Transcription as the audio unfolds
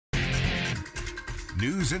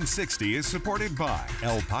News in 60 is supported by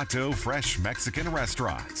El Pato Fresh Mexican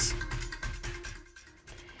Restaurants.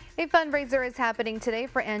 A fundraiser is happening today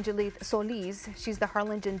for Angelith Solis. She's the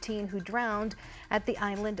Harlingen teen who drowned at the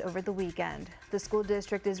island over the weekend. The school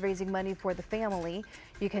district is raising money for the family.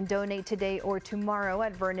 You can donate today or tomorrow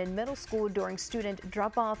at Vernon Middle School during student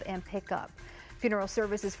drop-off and pickup. Funeral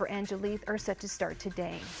services for Angelith are set to start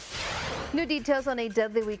today. New details on a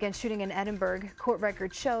deadly weekend shooting in Edinburg. Court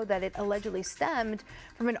records show that it allegedly stemmed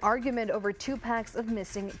from an argument over 2 packs of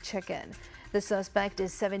missing chicken. The suspect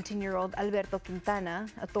is 17-year-old Alberto Quintana.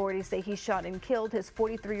 Authorities say he shot and killed his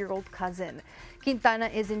 43-year-old cousin. Quintana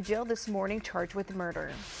is in jail this morning, charged with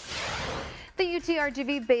murder. The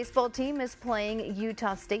UTRGV baseball team is playing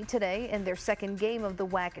Utah State today in their second game of the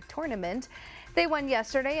WAC tournament. They won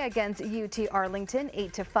yesterday against UT Arlington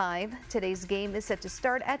 8-5. Today's game is set to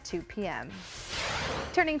start at 2 p.m.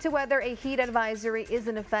 Turning to weather, a heat advisory is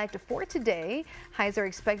in effect for today. Highs are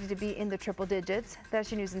expected to be in the triple digits.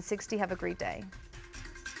 That's your News in 60. Have a great day.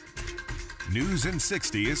 News in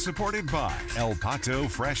 60 is supported by El Pato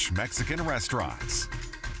Fresh Mexican Restaurants.